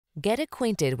Get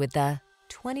acquainted with the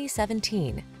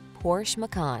 2017 Porsche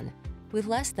Macan. With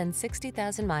less than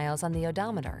 60,000 miles on the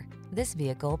odometer, this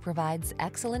vehicle provides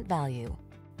excellent value.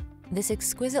 This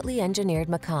exquisitely engineered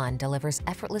Macan delivers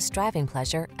effortless driving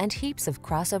pleasure and heaps of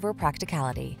crossover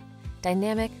practicality.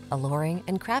 Dynamic, alluring,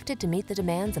 and crafted to meet the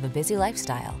demands of a busy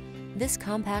lifestyle, this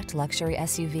compact luxury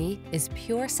SUV is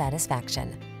pure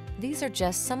satisfaction. These are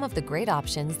just some of the great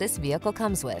options this vehicle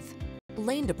comes with: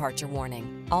 lane departure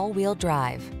warning, all-wheel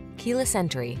drive, keyless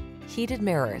entry, heated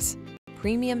mirrors,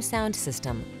 premium sound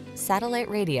system, satellite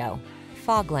radio,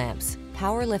 fog lamps,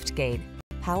 power liftgate,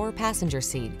 power passenger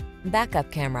seat,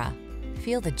 backup camera.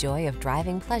 Feel the joy of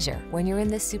driving pleasure when you're in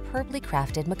this superbly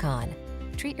crafted Macan.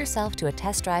 Treat yourself to a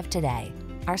test drive today.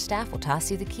 Our staff will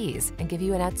toss you the keys and give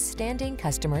you an outstanding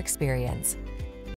customer experience.